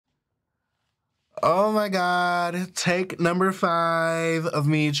Oh my God, take number 5 of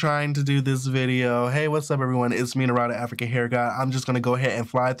me trying to do this video. Hey, what's up everyone? It's me, AfrikanHairGod. I'm just gonna go ahead and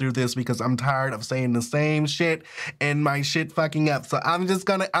fly through this because I'm tired of saying the same shit and my shit fucking up. So I'm just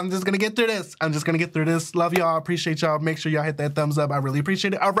gonna get through this. I'm just gonna get through this. Love y'all, appreciate y'all. Make sure y'all hit that thumbs up. I really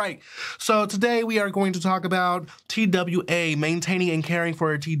appreciate it. All right, so today we are going to talk about TWA, maintaining and caring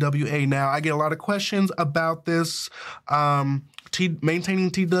for a TWA. Now, I get a lot of questions about this.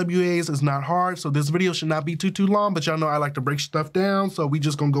 Maintaining TWAs is not hard, so this video should not be too long, but y'all know I like to break stuff down, so we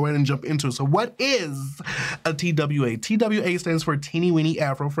just gonna go ahead and jump into it. So what is a TWA? TWA stands for Teeny Weeny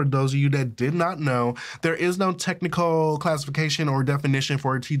Afro, for those of you that did not know. There is no technical classification or definition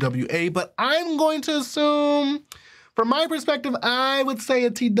for a TWA, but I'm going to assume, from my perspective, I would say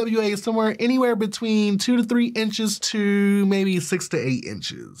a TWA is somewhere anywhere between 2 to 3 inches to maybe 6 to 8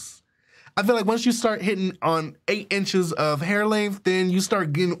 inches. I feel like once you start hitting on 8 inches of hair length, then you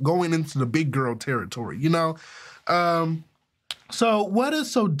start going into the big girl territory, you know? So what is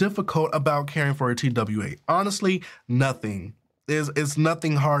so difficult about caring for a TWA? Honestly, nothing. It's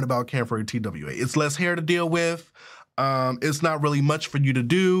nothing hard about caring for a TWA. It's less hair to deal with. It's not really much for you to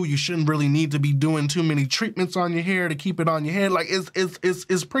do. You shouldn't really need to be doing too many treatments on your hair to keep it on your head. Like,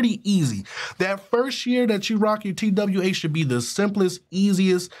 it's pretty easy. That first year that you rock your TWA should be the simplest,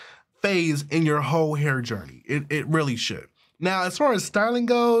 easiest phase in your whole hair journey. It really should. Now, as far as styling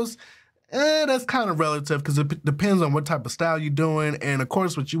goes, that's kind of relative because it depends on what type of style you're doing, and of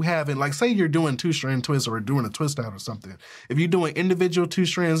course what you have in, like, say you're doing 2-strand twists or doing a twist out or something. If you're doing individual 2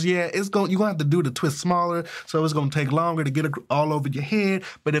 strands, yeah, you're gonna have to do the twist smaller, so it's gonna take longer to get it all over your head.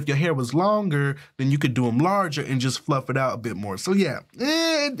 But if your hair was longer, then you could do them larger and just fluff it out a bit more. So yeah,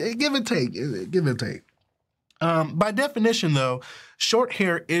 give and take, give and take. By definition, though, short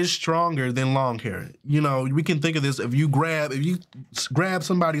hair is stronger than long hair. You know, we can think of this, if you grab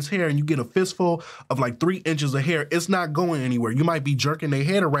somebody's hair and you get a fistful of like 3 inches of hair, it's not going anywhere. You might be jerking their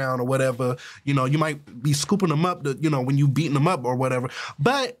head around or whatever. You know, you might be scooping them up, when you beating them up or whatever.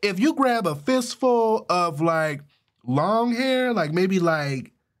 But if you grab a fistful of like long hair, like maybe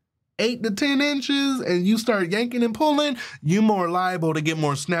like 8 to 10 inches, and you start yanking and pulling, you're more liable to get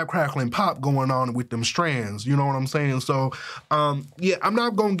more snap, crackle, and pop going on with them strands. You know what I'm saying? So, yeah, I'm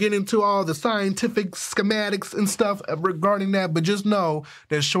not going to get into all the scientific schematics and stuff regarding that, but just know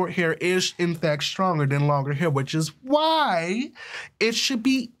that short hair is, in fact, stronger than longer hair, which is why it should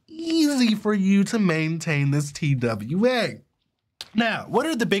be easy for you to maintain this TWA. Now, what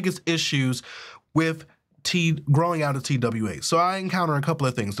are the biggest issues with growing out of TWA? So I encounter a couple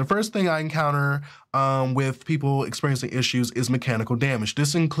of things. The first thing I encounter with people experiencing issues is mechanical damage.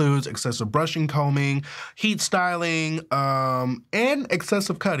 This includes excessive brushing, combing, heat styling, and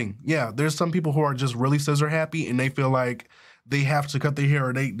excessive cutting. Yeah, there's some people who are just really scissor happy and they feel like they have to cut their hair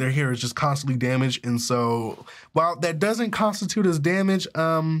or their hair is just constantly damaged. And so while that doesn't constitute as damage,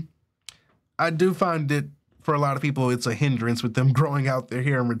 I do find that for a lot of people, it's a hindrance with them growing out their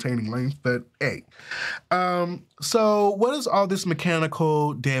hair and retaining length, but hey. So what does all this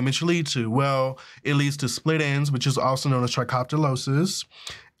mechanical damage lead to? Well, it leads to split ends, which is also known as trichoptelosis,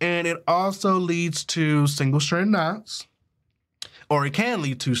 and it also leads to single-strand knots, or it can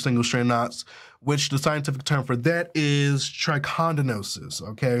lead to single-strand knots, which the scientific term for that is trichondinosis,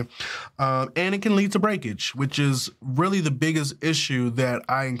 okay? And it can lead to breakage, which is really the biggest issue that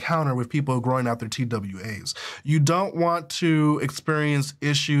I encounter with people growing out their TWAs. You don't want to experience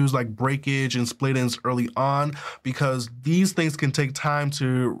issues like breakage and split ends early on because these things can take time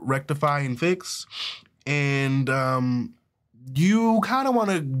to rectify and fix. And you kind of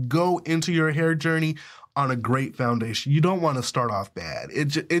want to go into your hair journey on a great foundation. You don't want to start off bad. It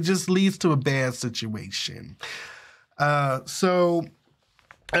just leads to a bad situation. Let's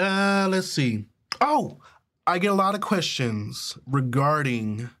see. Oh, I get a lot of questions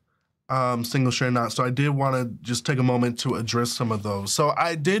regarding single strand knots, so I did want to just take a moment to address some of those. So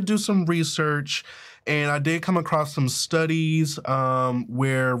I did do some research, and I did come across some studies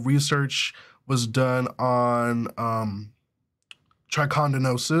where research was done on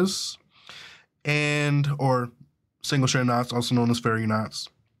trichondinosis, or single strand knots, also known as fairy knots,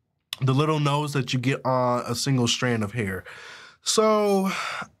 the little nose that you get on a single strand of hair. So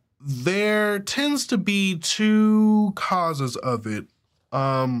there tends to be 2 causes of it.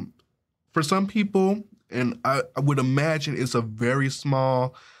 For some people, and I would imagine it's a very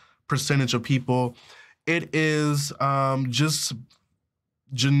small percentage of people, it is just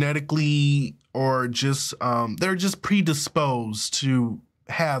genetically, or just they're just predisposed to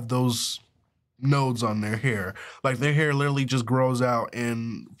have those nodes on their hair. Like their hair literally just grows out,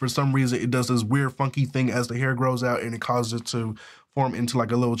 and for some reason it does this weird funky thing as the hair grows out, and it causes it to form into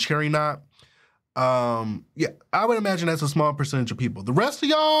like a little cherry knot. Yeah, I would imagine that's a small percentage of people. The rest of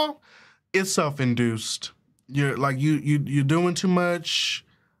y'all, it's self-induced. You're like, you're doing too much.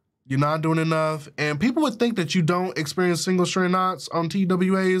 You're not doing enough. And people would think that you don't experience single strand knots on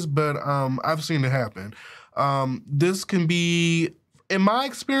TWAs, but I've seen it happen. This can be, in my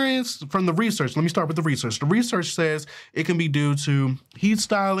experience from the research, let me start with the research. The research says it can be due to heat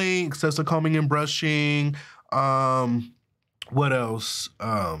styling, excessive combing and brushing, what else?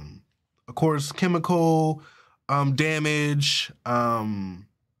 Of course, chemical damage. I've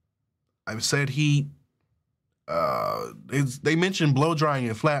said heat. They mentioned blow drying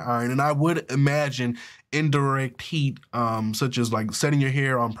and flat iron, and I would imagine indirect heat, such as like setting your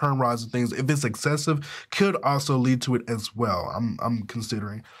hair on perm rods and things, if it's excessive, could also lead to it as well. I'm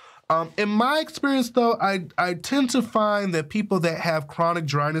considering. In my experience, though, I tend to find that people that have chronic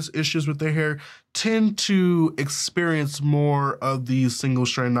dryness issues with their hair tend to experience more of these single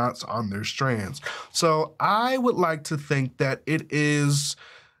strand knots on their strands. So I would like to think that it is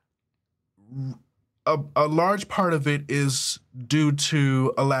a large part of it is due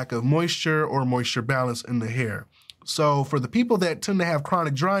to a lack of moisture or moisture balance in the hair. So for the people that tend to have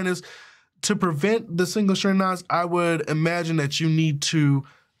chronic dryness, to prevent the single strand knots, I would imagine that you need to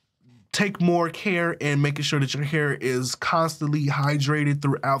take more care in making sure that your hair is constantly hydrated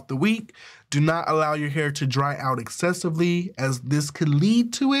throughout the week. Do not allow your hair to dry out excessively, as this could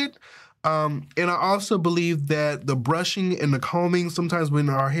lead to it. And I also believe that the brushing and the combing, sometimes when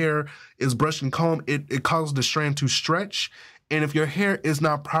our hair is brushed and combed, it causes the strand to stretch. And if your hair is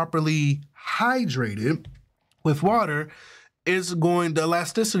not properly hydrated with water, the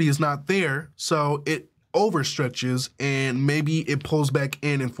elasticity is not there, so it overstretches and maybe it pulls back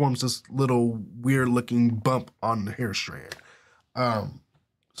in and forms this little weird looking bump on the hair strand.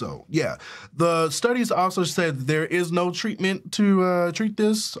 So yeah, the studies also said there is no treatment to treat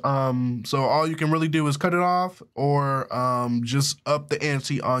this. So all you can really do is cut it off or just up the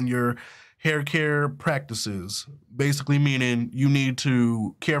ante on your hair care practices. Basically meaning you need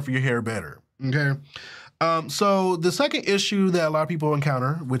to care for your hair better, okay? So the second issue that a lot of people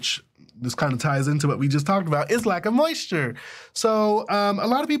encounter, which this kind of ties into what we just talked about, is lack of moisture. So a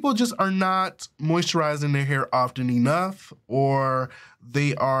lot of people just are not moisturizing their hair often enough, or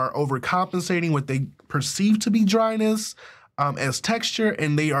they are overcompensating what they perceive to be dryness as texture,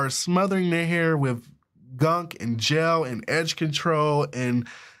 and they are smothering their hair with gunk and gel and edge control and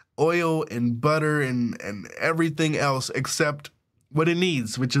oil and butter and everything else except what it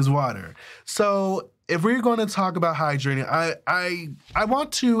needs, which is water. So if we're going to talk about hydrating, I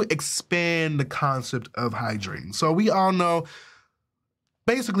want to expand the concept of hydrating. So we all know,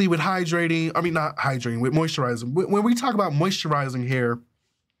 basically with hydrating, I mean not hydrating, with moisturizing. When we talk about moisturizing hair,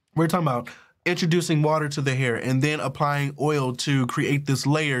 we're talking about introducing water to the hair and then applying oil to create this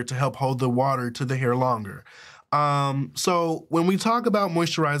layer to help hold the water to the hair longer. So when we talk about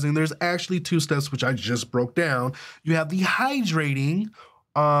moisturizing, there's actually two steps which I just broke down. You have the hydrating,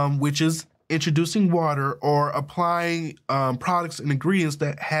 which is introducing water or applying products and ingredients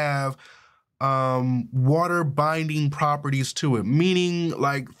that have water binding properties to it, meaning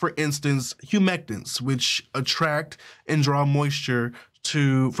like, for instance, humectants, which attract and draw moisture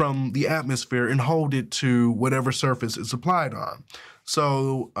from the atmosphere and hold it to whatever surface it's applied on.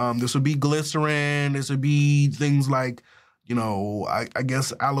 So this would be glycerin, this would be things like, you know, I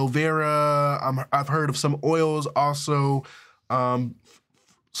guess aloe vera. I've heard of some oils also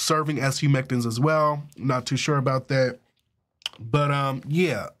serving as humectants as well. Not too sure about that. But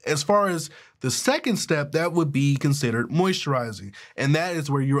yeah, as far as the second step, that would be considered moisturizing. And that is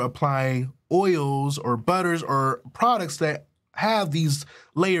where you're applying oils or butters or products that have these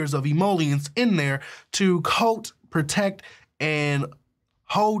layers of emollients in there to coat, protect, and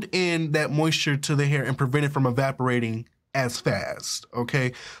hold in that moisture to the hair and prevent it from evaporating as fast,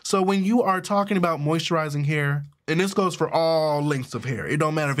 okay? So when you are talking about moisturizing hair, and this goes for all lengths of hair, it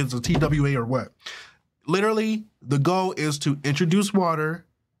don't matter if it's a TWA or what. Literally, the goal is to introduce water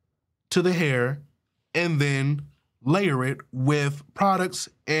to the hair and then layer it with products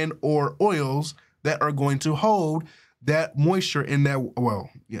and or oils that are going to hold that moisture in that, well,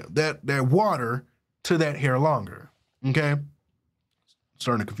 yeah, that water to that hair longer, okay?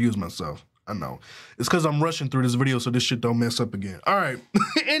 Starting to confuse myself, I know. It's because I'm rushing through this video so this shit don't mess up again. All right,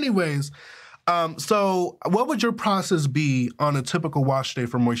 anyways, so what would your process be on a typical wash day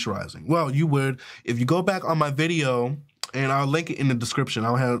for moisturizing? Well, you would, if you go back on my video, and I'll link it in the description.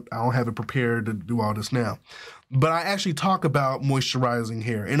 I don't have it prepared to do all this now. But I actually talk about moisturizing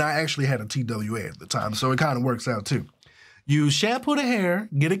hair, and I actually had a TWA at the time, so it kind of works out too. You shampoo the hair,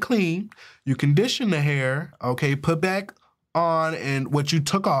 get it clean. You condition the hair, okay, put back on and what you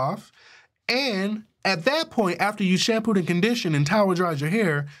took off, And at that point, after you shampooed and conditioned and towel dried your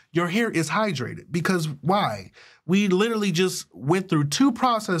hair is hydrated. Because why? We literally just went through 2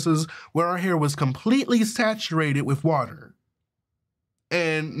 processes where our hair was completely saturated with water.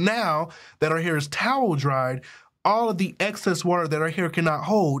 And now that our hair is towel dried, all of the excess water that our hair cannot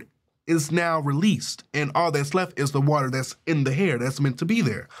hold is now released. And all that's left is the water that's in the hair that's meant to be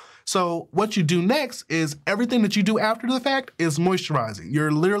there. So what you do next is everything that you do after the fact is moisturizing.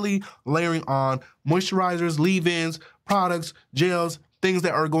 You're literally layering on moisturizers, leave-ins, products, gels, things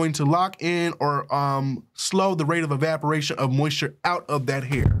that are going to lock in or slow the rate of evaporation of moisture out of that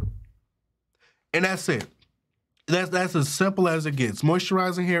hair. And that's it. That's as simple as it gets.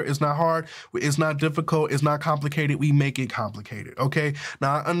 Moisturizing hair is not hard, it's not difficult, it's not complicated. We make it complicated, okay?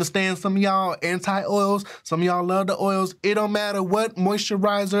 Now, I understand some of y'all anti-oils, some of y'all love the oils. It don't matter what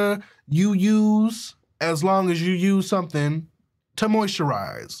moisturizer you use, as long as you use something to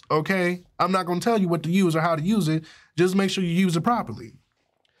moisturize, okay? I'm not gonna tell you what to use or how to use it. Just make sure you use it properly.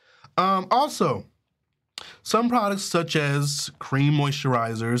 Also, some products such as cream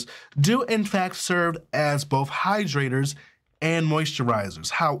moisturizers do in fact serve as both hydrators and moisturizers.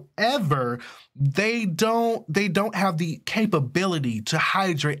 However, they don't have the capability to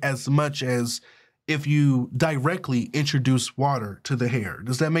hydrate as much as if you directly introduce water to the hair.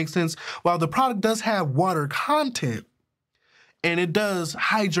 Does that make sense? While the product does have water content and it does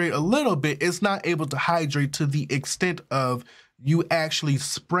hydrate a little bit, it's not able to hydrate to the extent of you actually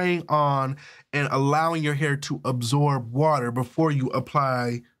spraying on and allowing your hair to absorb water before you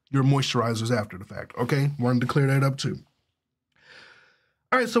apply your moisturizers after the fact, okay? Wanted to clear that up too.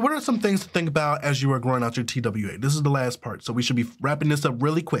 All right, so what are some things to think about as you are growing out your TWA? This is the last part, so we should be wrapping this up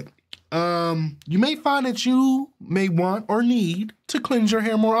really quick. You may find that you may want or need to cleanse your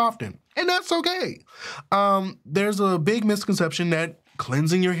hair more often, and that's okay. There's a big misconception that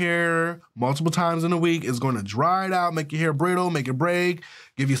cleansing your hair multiple times in a week is going to dry it out, make your hair brittle, make it break,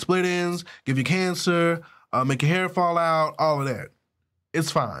 give you split ends, give you cancer, make your hair fall out, all of that.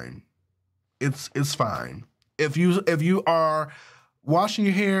 It's fine. It's fine. If you are washing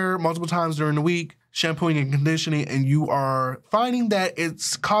your hair multiple times during the week, shampooing and conditioning, and you are finding that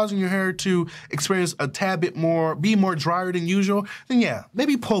it's causing your hair to experience a tad bit more, be more drier than usual, then yeah,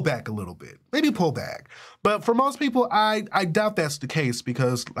 maybe pull back a little bit. Maybe pull back. But for most people, I doubt that's the case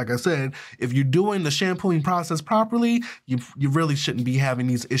because, like I said, if you're doing the shampooing process properly, you really shouldn't be having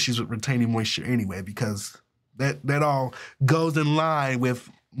these issues with retaining moisture anyway, because that all goes in line with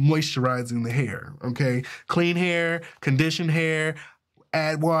moisturizing the hair, okay? Clean hair, conditioned hair,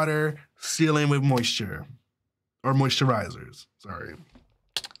 add water, seal in with moisture, or moisturizers, sorry.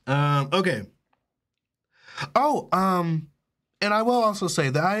 Okay. Oh, and I will also say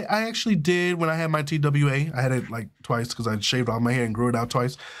that I actually did, when I had my TWA, I had it like twice because I shaved all my hair and grew it out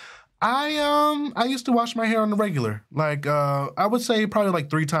twice. I used to wash my hair on the regular, like I would say probably like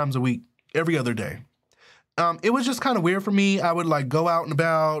 3 times a week, every other day. It was just kind of weird for me. I would like go out and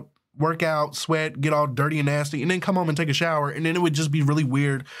about, work out, sweat, get all dirty and nasty, and then come home and take a shower, and then it would just be really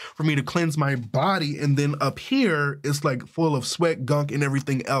weird for me to cleanse my body, and then up here, it's like full of sweat, gunk, and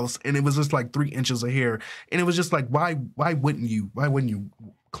everything else, and it was just like 3 inches of hair, and it was just like, why wouldn't you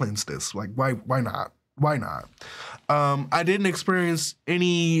cleanse this? Like, why not? Why not? I didn't experience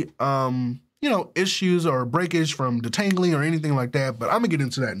any, issues or breakage from detangling or anything like that, but I'm gonna get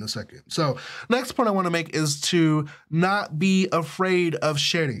into that in a second. So next point I wanna make is to not be afraid of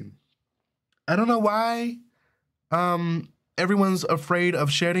shedding. I don't know why everyone's afraid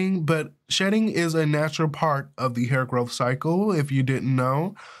of shedding, but shedding is a natural part of the hair growth cycle, if you didn't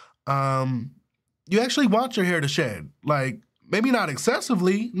know. You actually want your hair to shed. Like, maybe not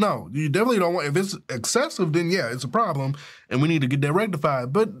excessively. No, you definitely don't want, if it's excessive, then yeah, it's a problem and we need to get that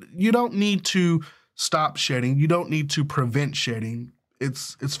rectified. But you don't need to stop shedding. You don't need to prevent shedding.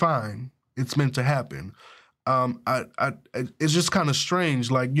 It's fine. It's meant to happen. It's just kind of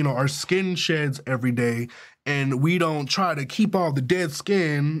strange. Like, our skin sheds every day and we don't try to keep all the dead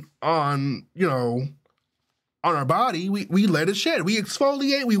skin on, on our body. We let it shed. We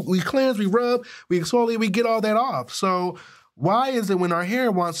exfoliate, we cleanse, we rub, we exfoliate, we get all that off. So why is it when our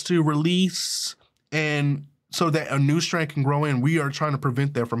hair wants to release and so that a new strand can grow in, we are trying to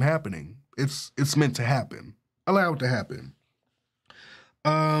prevent that from happening? It's meant to happen. Allow it to happen.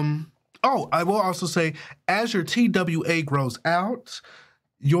 Oh, I will also say, as your TWA grows out,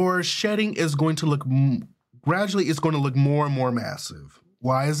 your shedding is going to look, gradually it's going to look more and more massive.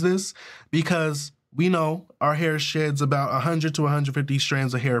 Why is this? Because we know our hair sheds about 100 to 150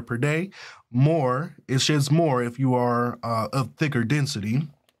 strands of hair per day. It sheds more if you are of thicker density.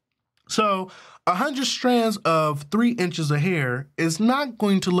 So 100 strands of 3 inches of hair is not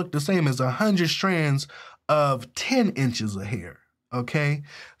going to look the same as 100 strands of 10 inches of hair. Okay,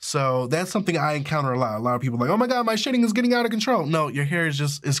 so that's something I encounter a lot. A lot of people are like, oh my God, my shedding is getting out of control. No, your hair is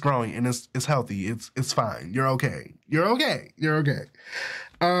just, it's growing and it's healthy. It's fine. You're okay. You're okay. You're okay.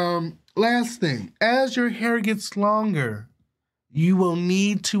 Last thing, as your hair gets longer, you will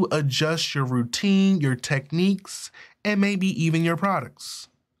need to adjust your routine, your techniques, and maybe even your products.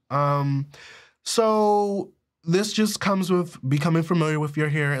 So this just comes with becoming familiar with your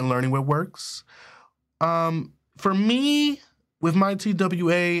hair and learning what works. For me, with my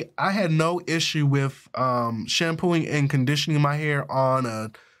TWA, I had no issue with shampooing and conditioning my hair on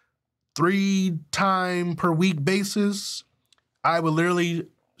a 3-time per week basis. I would literally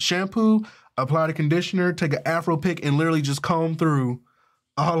shampoo, apply the conditioner, take an Afro pick, and literally just comb through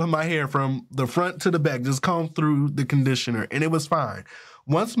all of my hair from the front to the back, just comb through the conditioner, and it was fine.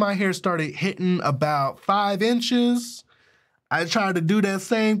 Once my hair started hitting about 5 inches, I tried to do that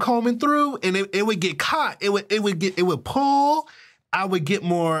same combing through, and it would get caught. It would pull. I would get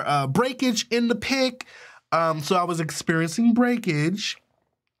more breakage in the pick. So I was experiencing breakage.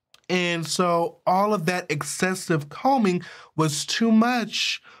 And so all of that excessive combing was too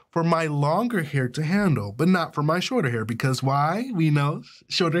much for my longer hair to handle, but not for my shorter hair. Because why? We know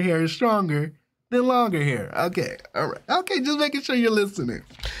shorter hair is stronger than longer hair. Okay, all right. Okay, just making sure you're listening.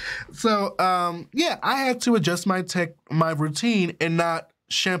 So, yeah, I had to adjust my routine and not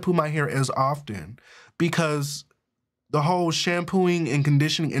shampoo my hair as often because the whole shampooing and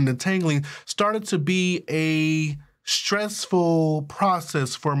conditioning and detangling started to be a stressful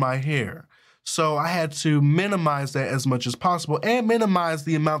process for my hair. So I had to minimize that as much as possible and minimize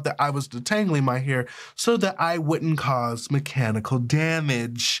the amount that I was detangling my hair so that I wouldn't cause mechanical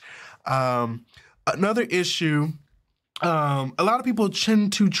damage. Another issue, a lot of people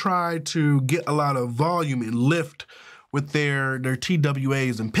tend to try to get a lot of volume and lift with their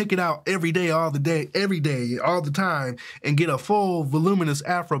TWAs and pick it out every day, all the time, and get a full voluminous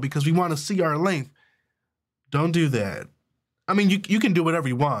afro because we want to see our length. Don't do that. I mean, you can do whatever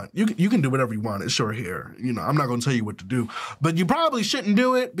you want. You can do whatever you want. It's short hair. You know, I'm not going to tell you what to do. But you probably shouldn't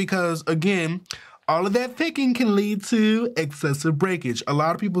do it because, again, all of that thicking can lead to excessive breakage. A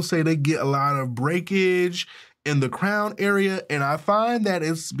lot of people say they get a lot of breakage in the crown area, and I find that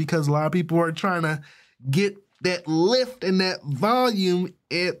it's because a lot of people are trying to get that lift and that volume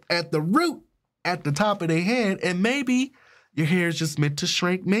at the root, at the top of their head, and maybe your hair is just meant to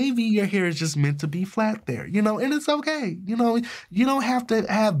shrink. Maybe your hair is just meant to be flat there, you know, and it's okay. You know, you don't have to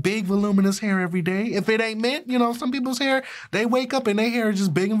have big voluminous hair every day. If it ain't meant, you know, some people's hair, they wake up and their hair is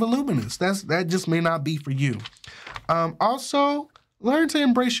just big and voluminous. That just may not be for you. Also, learn to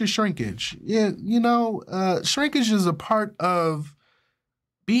embrace your shrinkage. Yeah, you know, shrinkage is a part of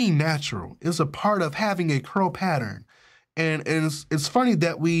being natural. It's a part of having a curl pattern. And it's funny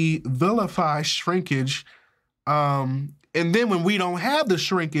that we vilify shrinkage, and then when we don't have the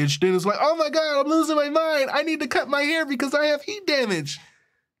shrinkage, then it's like, oh my God, I'm losing my mind. I need to cut my hair because I have heat damage.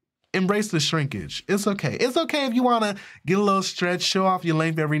 Embrace the shrinkage. It's okay. It's okay if you want to get a little stretch, show off your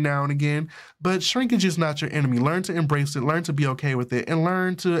length every now and again, but shrinkage is not your enemy. Learn to embrace it, learn to be okay with it, and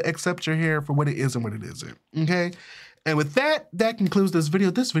learn to accept your hair for what it is and what it isn't, okay? And with that, that concludes this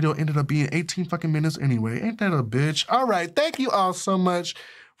video. This video ended up being 18 fucking minutes anyway. Ain't that a bitch? All right, thank you all so much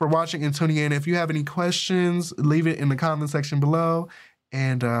for watching and tuning in. If you have any questions, leave it in the comment section below.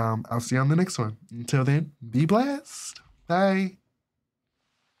 And I'll see you on the next one. Until then, be blessed. Bye.